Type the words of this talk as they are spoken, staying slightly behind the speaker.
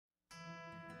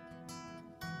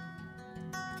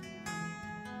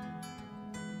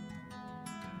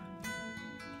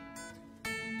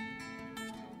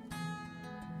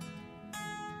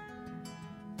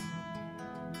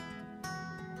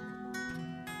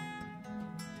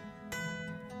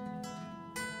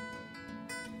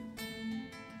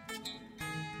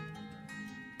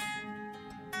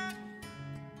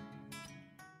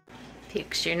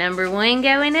Picture number 1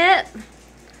 going up.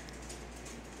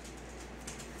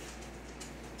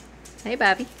 Hey,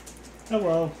 Bobby.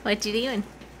 Hello. What you doing?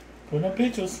 Putting up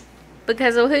pictures.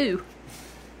 Because of who?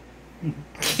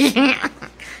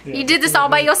 You did this all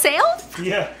by yourself?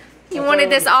 Yeah. You wanted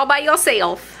this all by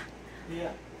yourself?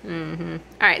 Yeah. Mm-hmm.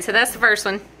 Alright, so that's the first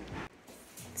one.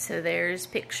 So there's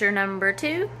picture number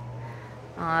 2.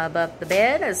 Above the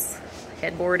bed as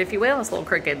headboard, if you will. It's a little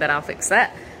crooked, but I'll fix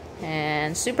that.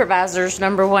 And supervisors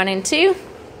number 1 and 2.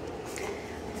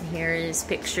 And here is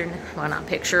picture, well, not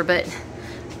picture, but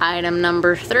item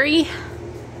number 3.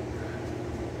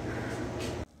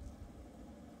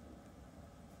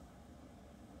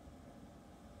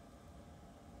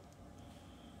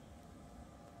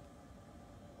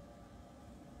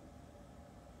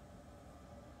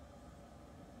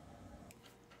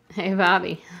 Hey,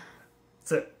 Bobby.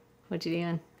 What's up? What you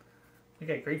doing? I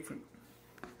got grapefruit.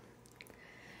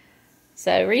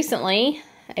 So recently,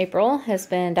 April has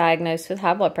been diagnosed with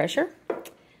high blood pressure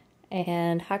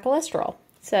and high cholesterol.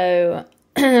 So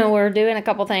we're doing a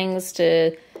couple things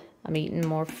I'm eating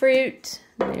more fruit.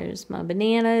 There's my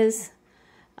bananas.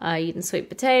 Eating sweet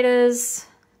potatoes.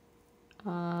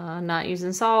 Not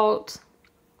using salt.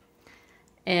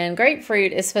 And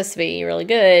grapefruit is supposed to be really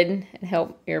good and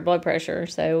help your blood pressure.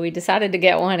 So we decided to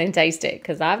get one and taste it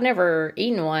because I've never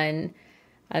eaten one.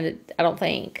 I don't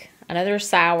think. I know they're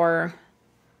sour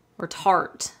or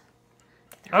tart.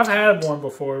 I've had one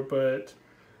before, but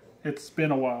it's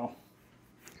been a while.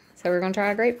 So we're going to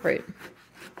try a grapefruit.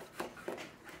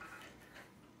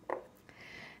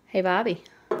 Hey, Bobby.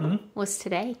 What's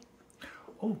today?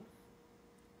 Oh.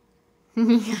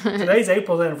 Today's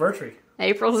April's anniversary.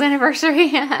 April's anniversary.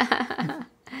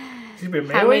 She's been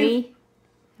married?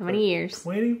 How many years?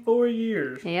 24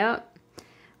 years. Yep.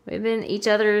 We've been each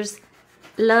other's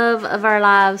love of our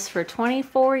lives for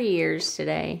 24 years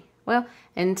today. Well,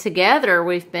 and together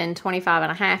we've been 25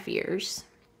 and a half years.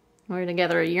 We were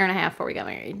together a year and a half before we got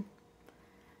married.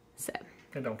 So.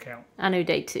 It don't count. I knew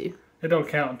day 2. It don't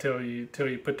count until you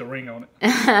put the ring on it.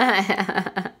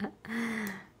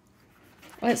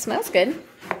 Well, it smells good.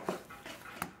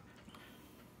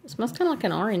 It smells kind of like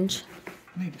an orange.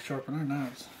 We need to sharpen our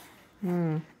knives.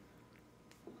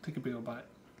 Take a big old bite.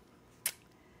 I'm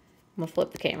going to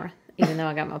flip the camera, even though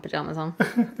I got my pajamas on.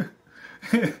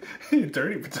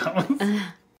 Dirty pajamas.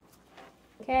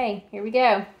 Okay, here we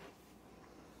go.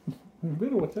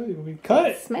 Better will tell you when we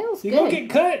cut. It smells you good. You're going to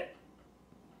get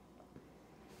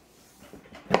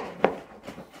cut.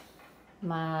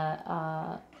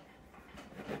 My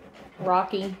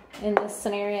Rocky in this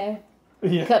scenario.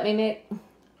 Yeah. Cut me, Mick.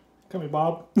 Cut me,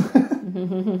 Bob.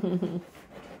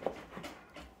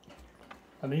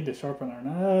 I need to sharpen our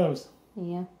knives.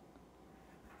 Yeah.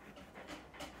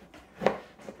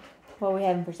 What are we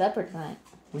having for supper tonight?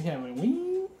 We having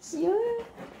wings. Yeah.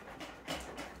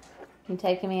 You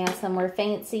taking me out somewhere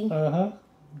fancy? Uh-huh.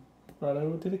 Right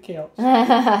over to the couch.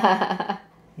 Yeah.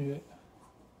 See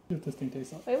what this thing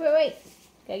tastes like. Wait.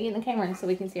 Gotta get in the camera so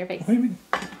we can see our face. What do you mean?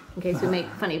 In case we make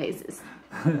funny faces.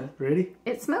 Ready?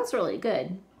 It smells really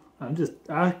good.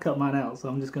 I cut mine out, so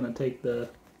I'm just gonna take the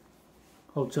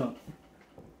whole chunk.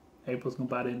 April's gonna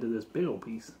bite into this big old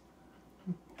piece.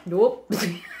 Whoop.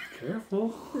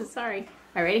 Careful. Sorry.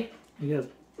 All right, ready? You guys,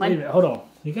 wait a minute, hold on.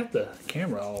 You got the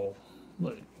camera all.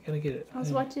 Look, you gotta get it. I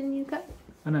was watching you cut.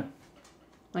 I know.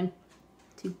 1,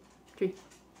 2, 3.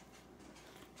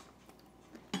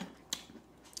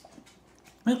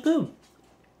 That's good.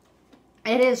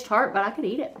 It is tart, but I could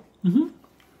eat it.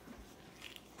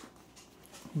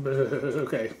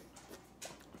 Okay.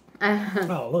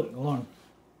 Oh, look, alarm.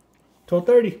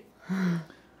 12:30.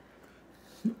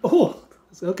 Oh,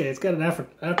 okay. It's got an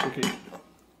afterkick.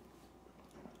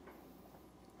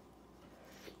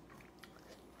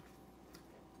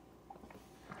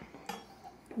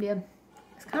 Yeah.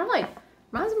 It's kind of like,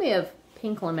 reminds me of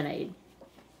pink lemonade.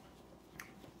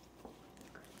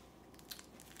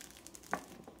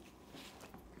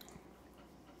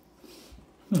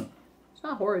 It's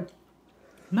not horrid.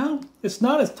 No, it's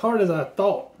not as tart as I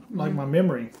thought. Like my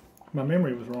memory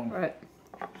was wrong. Right.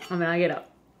 I mean, I get up.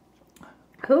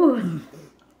 Ooh.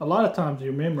 A lot of times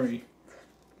your memory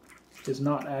is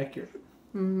not accurate.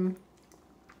 There's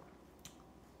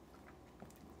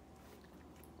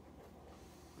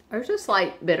a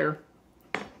slight bitter.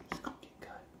 It's gonna get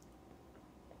cut.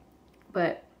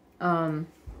 But, I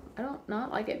don't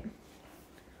not like it.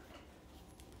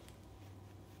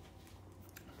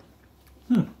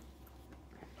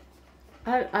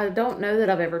 I don't know that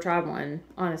I've ever tried one,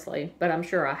 honestly, but I'm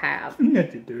sure I have. You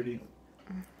got your dirty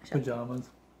pajamas.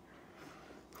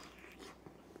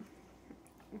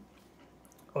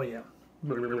 Oh yeah.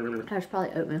 There's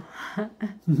probably oatmeal.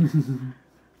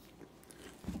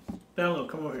 Download,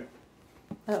 come over here.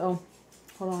 Uh-oh.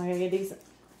 Hold on, I gotta get decent.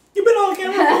 You've been on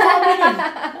camera for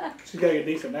 5 minutes. She's gotta get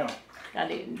decent now.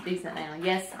 Gotta do decent now.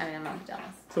 Yes, I am not jealous.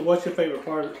 So what's your favorite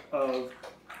part of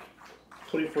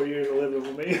 24 years of living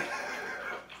with me?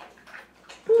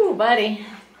 Ooh, buddy.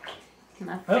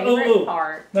 My favorite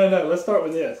part. No, let's start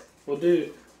with this. We'll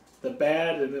do the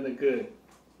bad and then the good.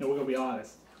 And we're gonna be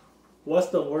honest. What's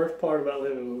the worst part about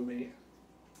living with me?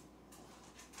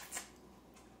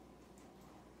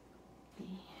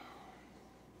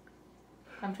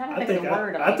 I'm trying to think of the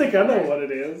word. I think I know what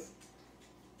it is.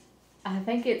 I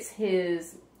think it's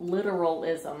his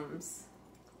literalisms.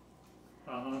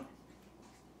 Uh-huh.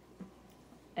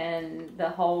 And the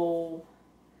whole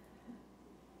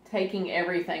taking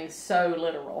everything so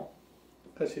literal.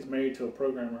 Because she's married to a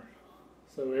programmer.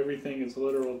 So everything is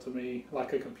literal to me,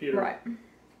 like a computer. Right.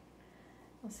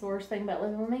 What's the worst thing about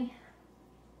living with me?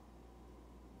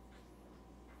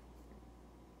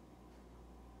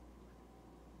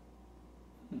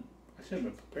 I should have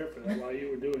been prepared for that while you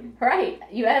were doing. Right.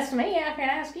 You asked me, I can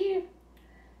ask you.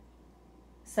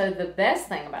 So the best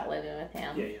thing about living with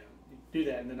him... Yeah. Do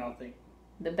that and then I'll think.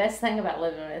 The best thing about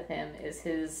living with him is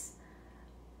his...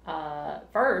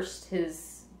 first,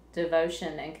 his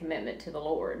devotion and commitment to the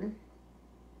Lord.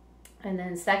 And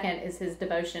then second is his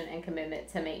devotion and commitment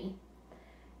to me.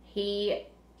 He,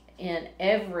 in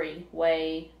every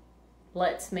way,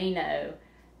 lets me know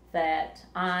that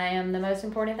I am the most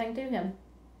important thing to him.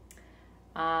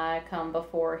 I come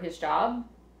before his job.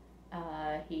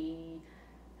 He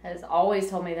has always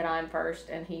told me that I'm first,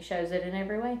 and he shows it in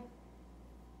every way.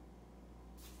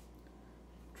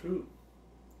 True.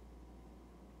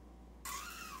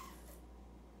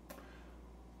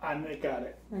 I got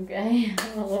it. Okay.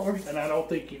 Oh, Lord. And I don't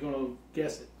think you're going to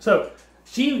guess it. So,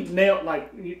 she nailed,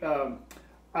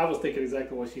 I was thinking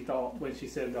exactly what she thought when she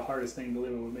said the hardest thing to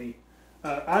live with me.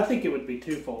 I think it would be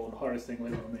twofold, the hardest thing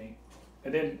living with me.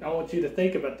 And then I want you to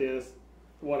think about this,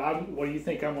 what do you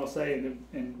think I'm going to say?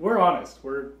 And we're honest.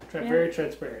 We're very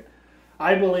transparent.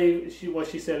 I believe what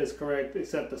she said is correct,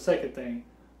 except the second thing.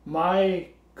 My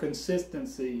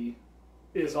consistency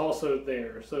is also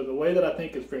there. So the way that I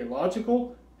think is very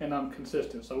logical, and I'm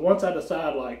consistent. So once I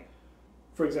decide, like,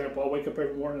 for example, I wake up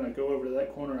every morning, I go over to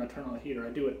that corner, and I turn on the heater. I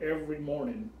do it every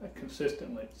morning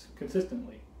consistently.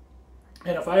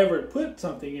 And if I ever put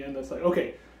something in that's like,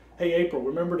 okay, hey, April,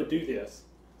 remember to do this.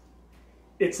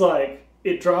 It's like,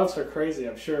 it drives her crazy,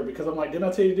 I'm sure, because I'm like, didn't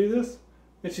I tell you to do this?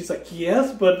 And she's like,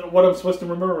 yes, but what I'm supposed to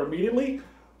remember immediately?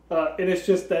 And it's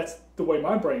just, that's the way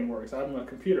my brain works. I'm a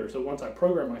computer, so once I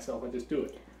program myself, I just do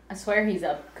it. I swear he's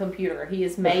a computer. He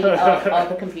is made up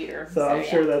of a computer. So I'm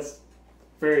sure that's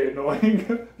very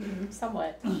annoying.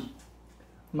 Somewhat.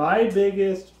 My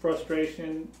biggest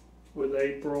frustration with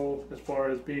April, as far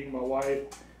as being my wife,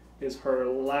 is her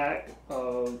lack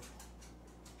of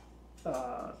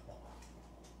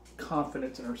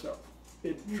confidence in herself.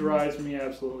 It drives me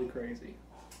absolutely crazy.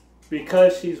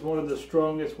 Because she's one of the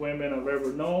strongest women I've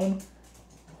ever known,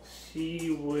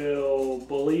 she will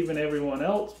believe in everyone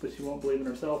else, but she won't believe in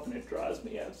herself, and it drives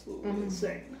me absolutely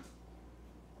insane.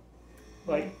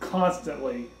 Like,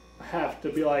 constantly, I have to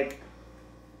be like,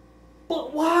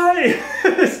 but why?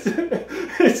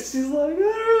 She's like,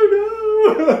 I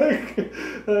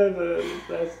don't know.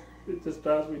 It just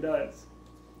drives me nuts.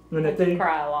 And I do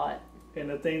cry a lot. And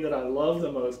the thing that I love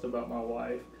the most about my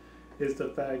wife is the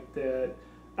fact that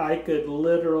I could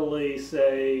literally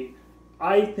say,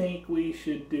 I think we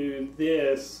should do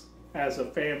this as a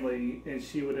family, and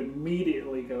she would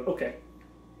immediately go, okay.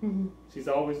 Mm-hmm. She's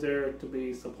always there to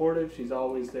be supportive. She's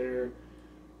always there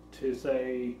to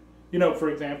say, for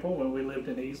example, when we lived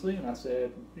in Easley, and I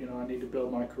said, I need to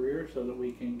build my career so that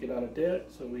we can get out of debt,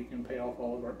 so we can pay off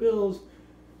all of our bills.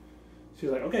 She's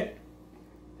like, okay.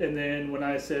 And then when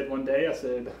I said one day, I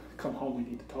said, come home, we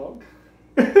need to talk.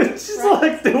 She's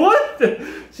like, what?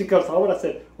 She comes home, and I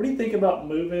said, what do you think about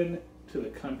moving to the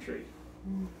country?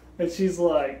 And she's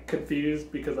like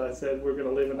confused because I said we're going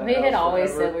to live in that house. We had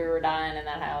always said we were dying in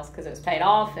that house because it was paid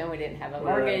off and we didn't have a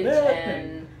mortgage.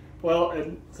 And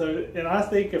I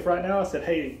think if right now I said,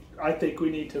 hey, I think we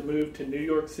need to move to New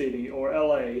York City or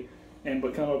LA and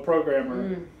become a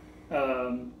programmer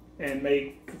and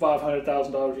make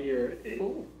 $500,000 a year,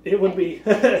 it would be.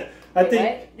 I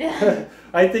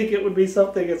think it would be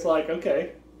something. It's like,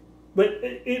 okay, but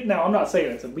now I'm not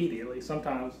saying it's immediately.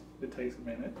 Sometimes it takes a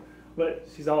minute. But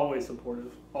she's always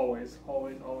supportive. Always,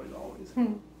 always, always, always.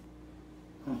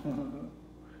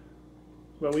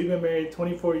 But we've been married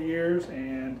 24 years,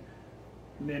 and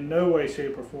in no way,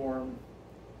 shape, or form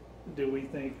do we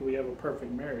think we have a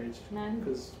perfect marriage? No.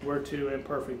 Because we're two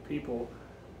imperfect people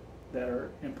that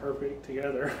are imperfect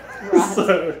together. Right.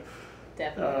 So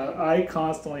Definitely. I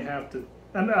constantly have to,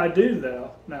 and I do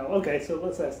though. Now, okay, so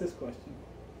let's ask this question.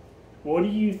 What do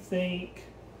you think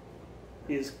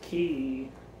is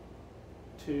key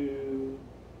to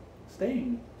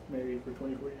staying married for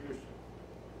 24 years?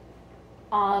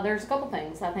 There's a couple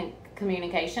things. I think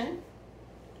communication,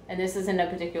 and this is in no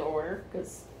particular order,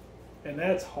 because And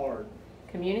that's hard.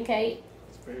 communicate.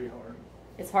 It's very hard.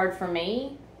 It's hard for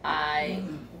me. I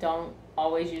don't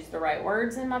always use the right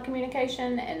words in my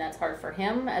communication, and that's hard for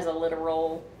him as a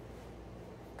literal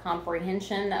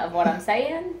comprehension of what I'm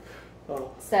saying. Oh,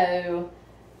 So,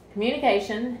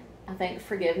 communication, I think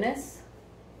forgiveness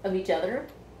of each other,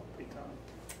 big time.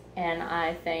 and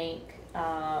I think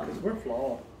Because we're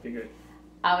flawed. Figure.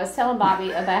 I was telling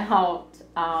Bobby about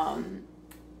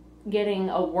getting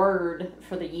a word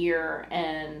for the year,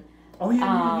 and Oh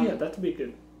yeah, that'd be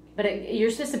good. but you're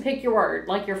supposed to pick your word,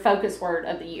 like your focus word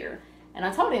of the year. And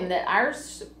I told him that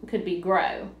ours could be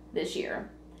grow this year.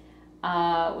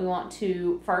 We want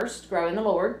to first grow in the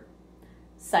Lord.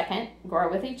 Second,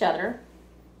 grow with each other.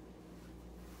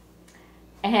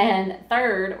 And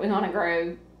third, we want to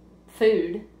grow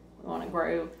food. We want to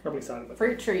grow I'm excited about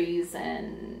fruit trees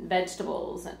and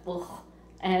vegetables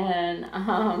and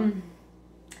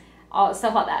all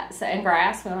stuff like that. So, and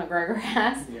grass. We want to grow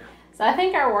grass. that. Yeah. So I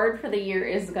think our word for the year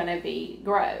is going to be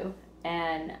grow,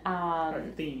 and Our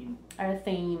theme. our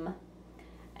theme,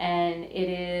 and it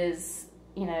is,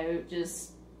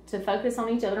 just to focus on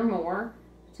each other more,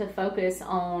 to focus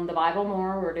on the Bible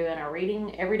more. We're doing our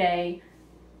reading every day,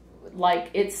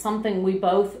 like it's something we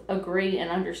both agree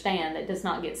and understand that does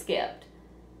not get skipped.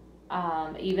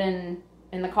 Even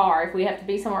in the car, if we have to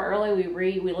be somewhere early, we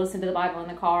read, we listen to the Bible in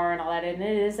the car and all that, and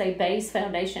it is a base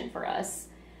foundation for us.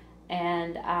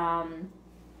 And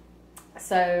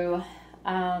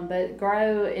but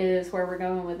grow is where we're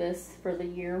going with this for the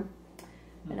year.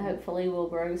 And hopefully we'll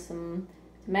grow some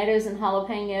tomatoes and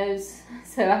jalapenos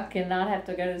so I can not have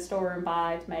to go to the store and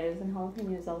buy tomatoes and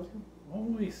jalapenos all the time.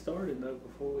 When we started though,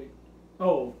 before we.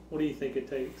 Oh, what do you think it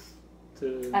takes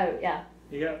to? Oh, yeah.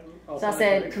 You got. So I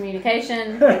said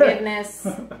communication, forgiveness.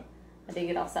 I did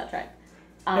get off sidetracked.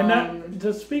 And that,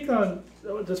 to speak on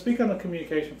the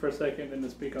communication for a second, and to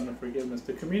speak on the forgiveness,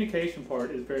 the communication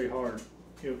part is very hard.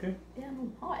 You okay? Yeah,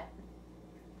 I'm hot.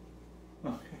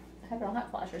 Okay. I have it on hot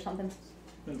flash or something.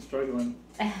 Been struggling.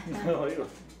 I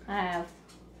have.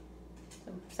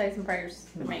 So say some prayers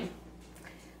for me.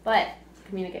 But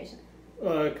communication.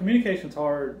 Communication's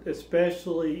hard,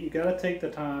 especially you got to take the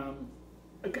time.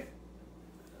 Okay.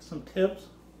 Some tips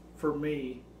for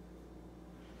me.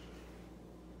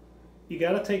 You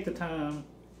got to take the time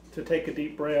to take a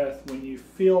deep breath when you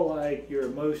feel like your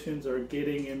emotions are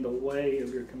getting in the way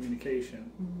of your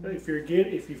communication. Mm-hmm.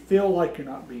 If you feel like you're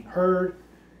not being heard,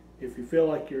 if you feel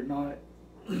like you're not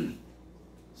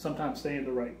sometimes saying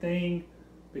the right thing,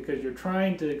 because you're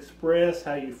trying to express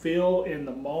how you feel in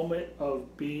the moment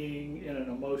of being in an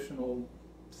emotional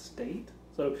state.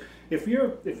 So if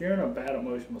you're in a bad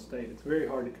emotional state, it's very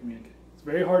hard to communicate. It's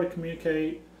very hard to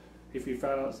communicate if you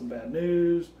found out some bad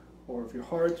news, or if your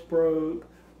heart's broke,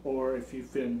 or if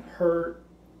you've been hurt,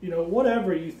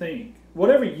 whatever you think.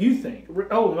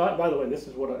 Oh, by the way, this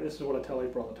is what I tell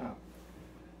April all the time.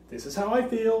 This is how I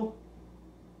feel.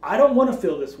 I don't want to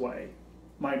feel this way.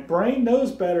 My brain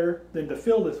knows better than to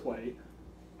feel this way.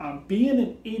 I'm being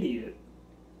an idiot,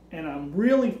 and I'm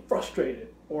really frustrated,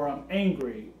 or I'm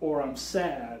angry, or I'm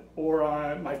sad, or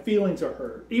my feelings are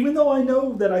hurt. Even though I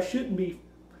know that I shouldn't be.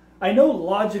 I know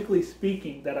logically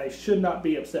speaking that I should not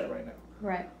be upset right now.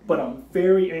 Right. But I'm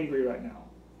very angry right now.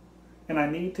 And I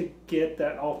need to get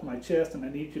that off my chest, and I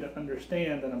need you to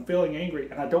understand that I'm feeling angry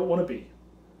and I don't want to be.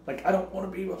 Like, I don't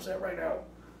want to be upset right now.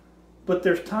 But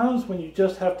there's times when you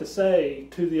just have to say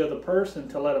to the other person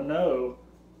to let them know,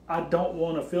 I don't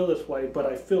want to feel this way, but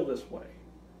I feel this way.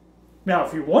 Now,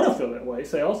 if you want to feel that way,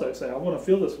 say, I want to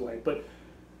feel this way. But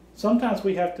sometimes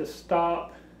we have to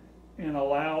stop and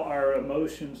allow our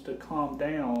emotions to calm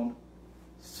down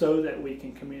so that we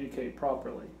can communicate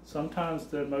properly. Sometimes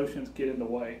the emotions get in the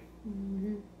way.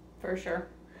 Mm-hmm. For sure.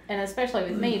 And especially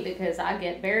with me, because I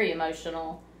get very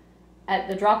emotional at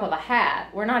the drop of a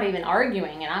hat. We're not even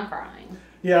arguing and I'm crying.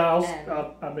 Yeah,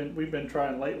 we've been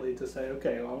trying lately to say,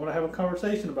 okay, I want to have a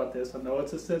conversation about this. I know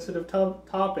it's a sensitive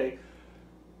topic.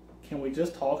 Can we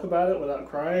just talk about it without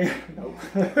crying? No.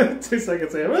 2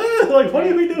 seconds in, like, what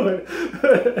are we doing?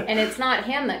 And it's not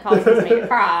him that causes me to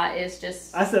cry. It's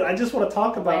just... I said, I just want to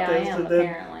talk about this.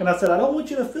 And I said, I don't want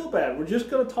you to feel bad. We're just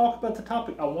going to talk about the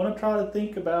topic. I want to try to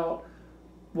think about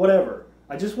whatever.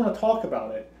 I just want to talk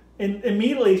about it. And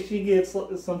immediately she gets,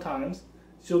 sometimes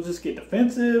she'll just get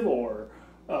defensive or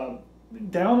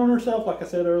down on herself, like I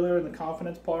said earlier in the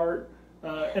confidence part.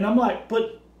 And I'm like,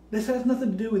 but this has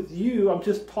nothing to do with you. I'm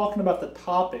just talking about the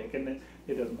topic, and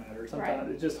it doesn't matter.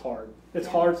 Sometimes it's just hard. It's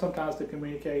hard sometimes to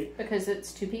communicate. Because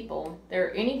it's two people.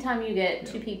 Anytime you get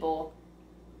two people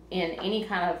in any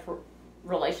kind of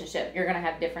relationship, you're going to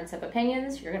have difference of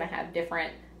opinions. You're going to have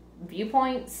different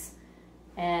viewpoints.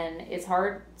 And it's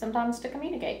hard sometimes to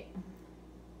communicate.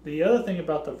 The other thing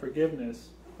about the forgiveness,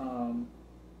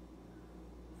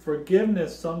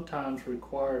 forgiveness sometimes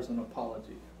requires an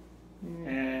apology.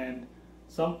 And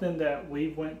something that we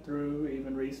went through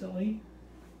even recently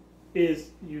is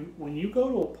when you go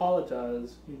to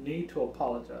apologize, you need to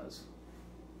apologize.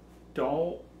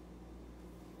 Don't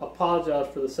apologize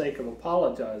for the sake of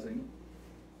apologizing.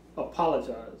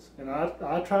 Apologize. And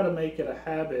I try to make it a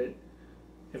habit,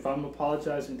 if I'm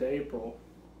apologizing to April,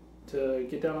 to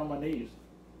get down on my knees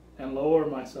and lower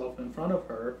myself in front of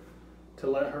her to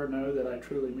let her know that I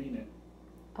truly mean it.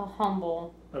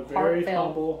 A very heartfelt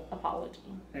humble apology.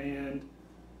 And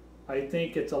I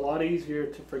think it's a lot easier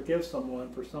to forgive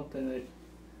someone for something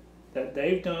that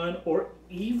they've done, or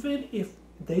even if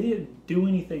they didn't do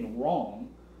anything wrong.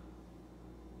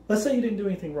 Let's say you didn't do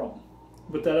anything wrong,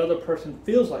 but that other person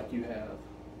feels like you have.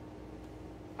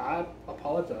 I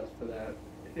apologize for that.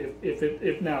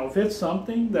 If it's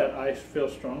something that I feel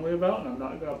strongly about and I'm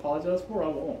not going to apologize for, I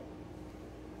won't.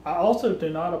 I also do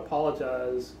not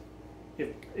apologize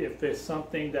if it's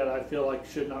something that I feel like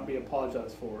should not be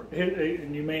apologized for.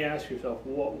 And you may ask yourself,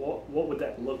 what would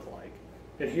that look like?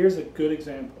 And here's a good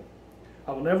example.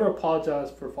 I will never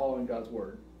apologize for following God's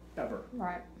word, ever.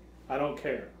 Right. I don't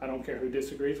care. I don't care who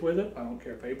disagrees with it. I don't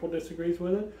care if April disagrees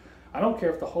with it. I don't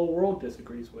care if the whole world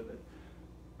disagrees with it.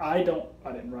 I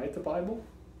didn't write the Bible.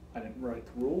 I didn't write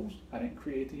the rules. I didn't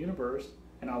create the universe.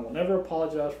 And I will never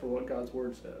apologize for what God's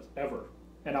word says, ever.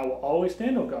 And I will always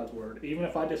stand on God's word, even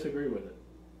if I disagree with it.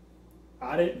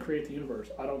 I didn't create the universe.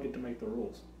 I don't get to make the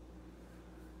rules.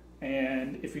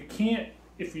 And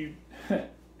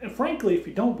and frankly, if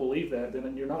you don't believe that,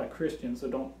 then you're not a Christian, so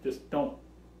don't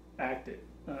act it.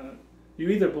 You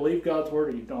either believe God's word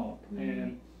or you don't.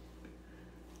 And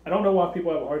I don't know why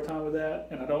people have a hard time with that,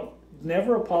 and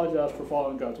never apologize for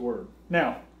following God's word.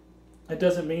 Now, it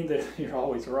doesn't mean that you're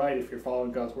always right if you're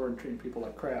following God's word and treating people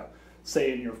like crap,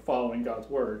 saying you're following God's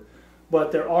word.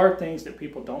 But there are things that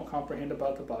people don't comprehend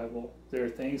about the Bible. There are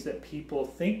things that people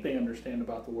think they understand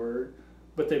about the word,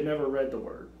 but they've never read the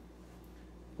word.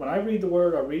 When I read the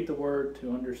word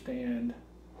to understand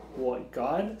what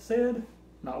God said,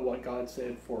 not what God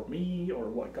said for me or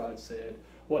what God said.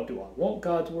 What do I want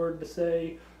God's word to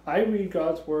say? I read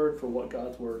God's word for what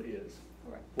God's word is.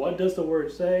 Right. What does the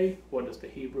word say? What does the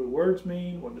Hebrew words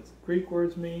mean? What does the Greek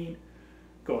words mean?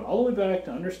 Going all the way back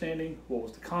to understanding what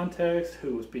was the context,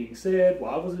 who was being said,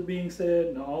 why was it being said,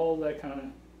 and all that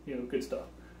kind of good stuff.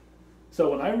 So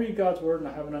when I read God's word and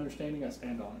I have an understanding, I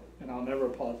stand on it, and I'll never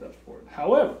apologize for it.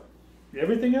 However,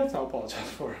 everything else I'll apologize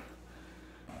for.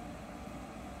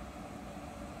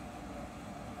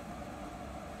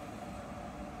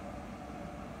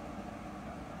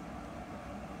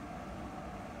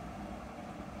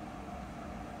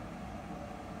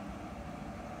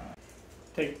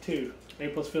 Take two.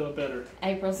 April's feeling better.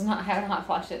 April's not having hot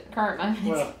flash at the current moment.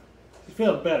 Well, she's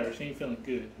feeling better. She ain't feeling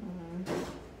good.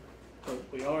 But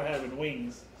we are having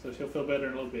wings, so she'll feel better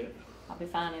in a little bit. I'll be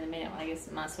fine in a minute when I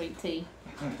get my sweet tea.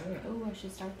 Oh, I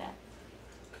should start that.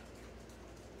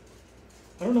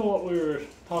 I don't know what we were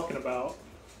talking about.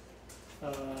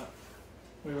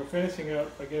 We were finishing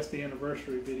up, I guess, the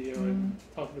anniversary video and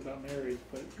talking about marriage,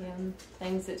 but yeah,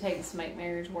 things it takes to make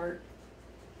marriage work.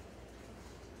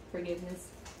 Forgiveness.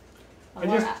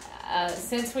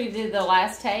 Since we did the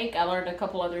last take, I learned a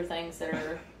couple other things that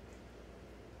are.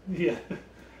 Yeah,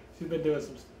 she's been doing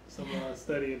some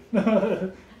studying.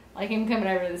 Like him coming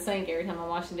over to the sink every time I'm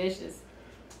washing dishes.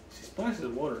 She splashes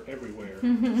water everywhere.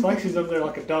 It's like she's up there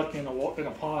like a duck in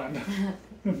a pond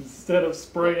instead of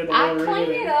spraying the water. I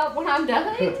clean it up when I'm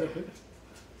done.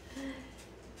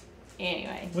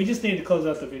 Anyway, we just need to close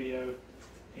out the video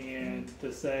and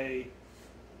to say.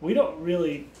 We don't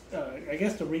really, I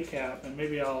guess to recap, and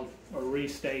maybe I'll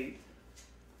restate,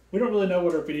 we don't really know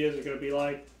what our videos are going to be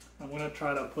like. I'm going to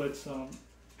try to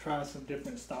try some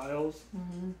different styles,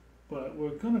 but we're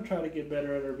going to try to get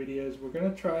better at our videos. We're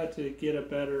going to try to get a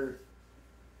better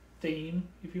theme,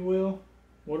 if you will.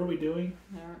 What are we doing?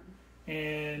 Yeah.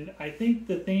 And I think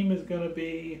the theme is going to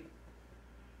be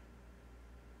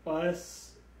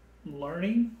us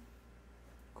learning.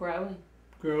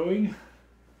 Growing.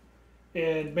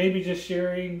 And maybe just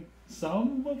sharing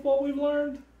some of what we've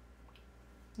learned.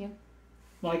 Yeah.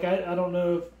 Like, I don't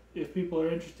know if people are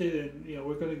interested in,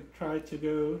 we're going to we're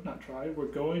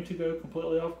going to go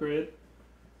completely off grid.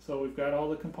 So we've got all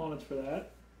the components for that.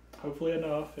 Hopefully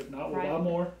enough. If not, we'll buy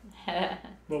more.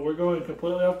 But we're going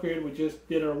completely off grid. We just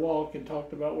did our walk and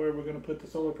talked about where we're going to put the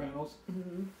solar panels.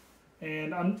 Mm-hmm.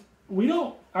 And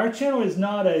our channel is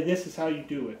not a this is how you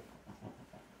do it.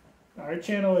 Our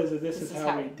channel is a this is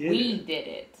how we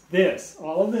did it.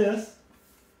 All of this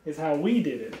is how we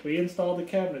did it. We installed the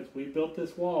cabinets. We built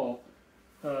this wall.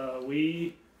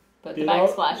 We put the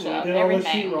backsplash up. We did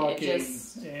everything. All the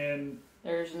sheetrocking. And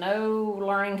there's no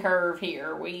learning curve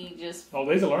here. We just... Oh,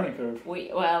 there's a learning curve.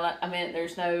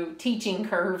 There's no teaching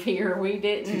curve here. We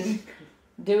didn't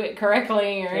do it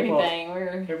correctly or anything.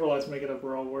 Everyone likes making up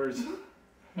our own words.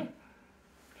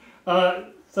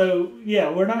 So, yeah,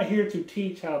 we're not here to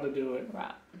teach how to do it.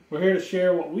 Right. We're here to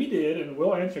share what we did, and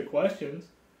we'll answer questions.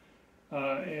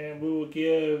 And we will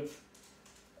give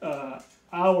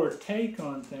our take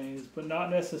on things, but not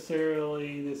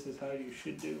necessarily this is how you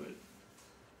should do it.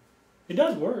 It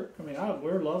does work. I mean,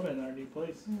 we're loving our new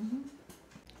place. Mm-hmm.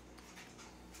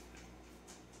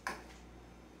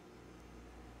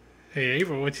 Hey,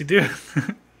 April, what you doing?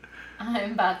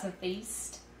 I'm about to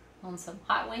feast on some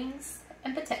hot wings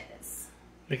and potatoes.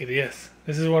 Look at this.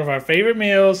 This is one of our favorite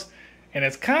meals, and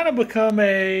it's kind of become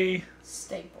a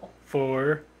staple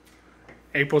for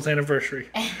April's anniversary.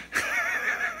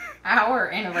 Our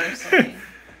anniversary.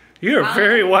 You're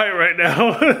very white right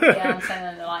now. Yeah, I'm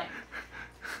saying that like...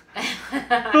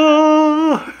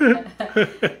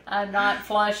 I'm not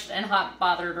flushed and hot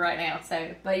bothered right now.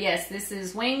 But yes, this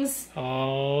is wings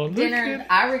dinner.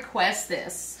 I request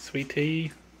this. Sweet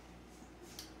tea.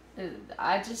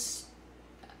 I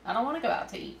don't want to go out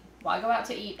to eat. Why go out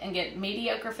to eat and get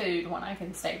mediocre food when I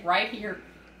can stay right here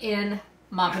in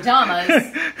my pajamas,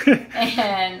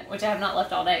 and which I have not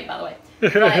left all day, by the way.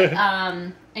 But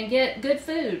and get good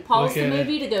food. Pause the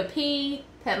movie to go pee,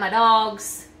 pet my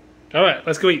dogs. All right,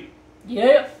 let's go eat.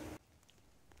 Yep.